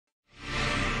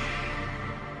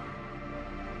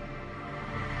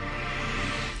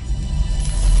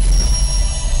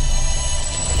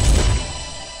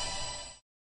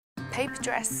Paper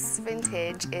Dress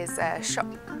Vintage is a shop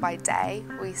by day.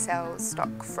 We sell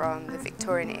stock from the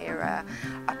Victorian era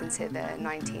up into the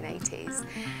 1980s,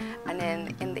 and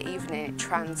then in the evening it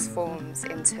transforms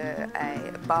into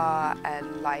a bar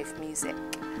and live music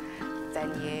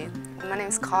venue. My name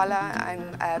is Carla.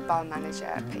 I'm a bar manager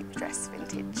at Paper Dress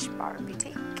Vintage Bar and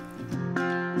Boutique.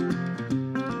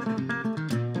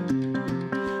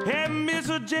 Hey,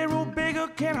 Mr. Gerald Baker,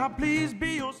 can I please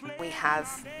be your slave? We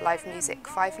have live music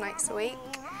 5 nights a week,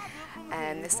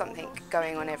 and there's something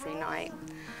going on every night.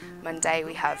 Monday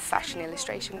we have fashion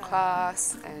illustration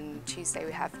class, and Tuesday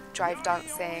we have drive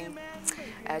dancing.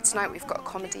 Tonight we've got a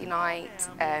comedy night.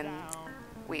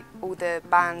 All the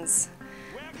bands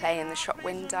play in the shop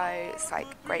window. It's like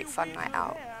a great fun night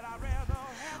out.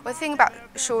 Well, the thing about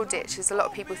Shoreditch is a lot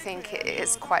of people think it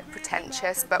is quite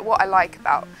pretentious, but what I like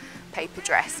about Paper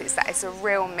Dress is that it's a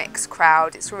real mixed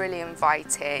crowd. It's really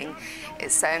inviting.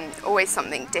 It's always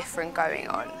something different going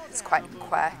on. It's quite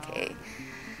quirky.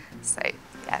 So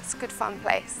yeah, it's a good fun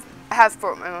place. I have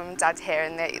brought my mum and dad here,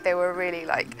 and they were really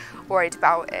worried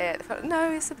about it. They thought,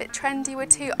 no, it's a bit trendy, we're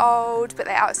too old, but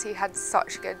they actually had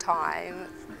such a good time.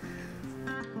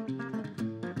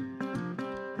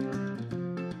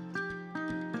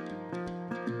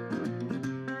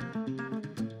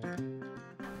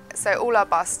 So all our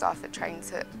bar staff are trained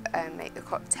to make the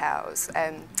cocktails.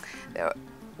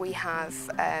 We have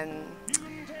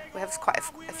quite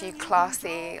a few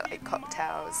classy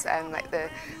cocktails. Like the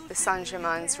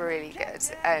Saint-Germain's really good.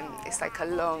 It's like a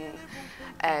long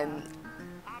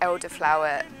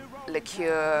elderflower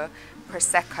liqueur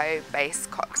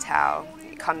prosecco-based cocktail.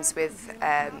 It comes with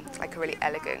like a really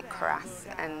elegant carafe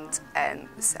and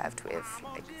served with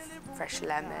fresh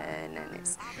lemon, and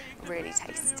it's really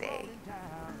tasty.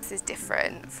 This is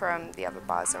different from the other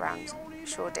bars around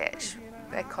Shoreditch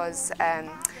because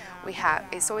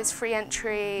it's always free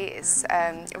entry. It's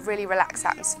a really relaxed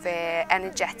atmosphere,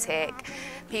 energetic.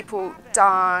 People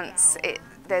dance.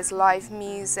 There's live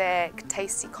music,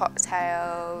 tasty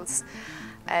cocktails,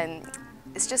 and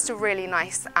it's just a really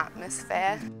nice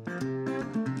atmosphere.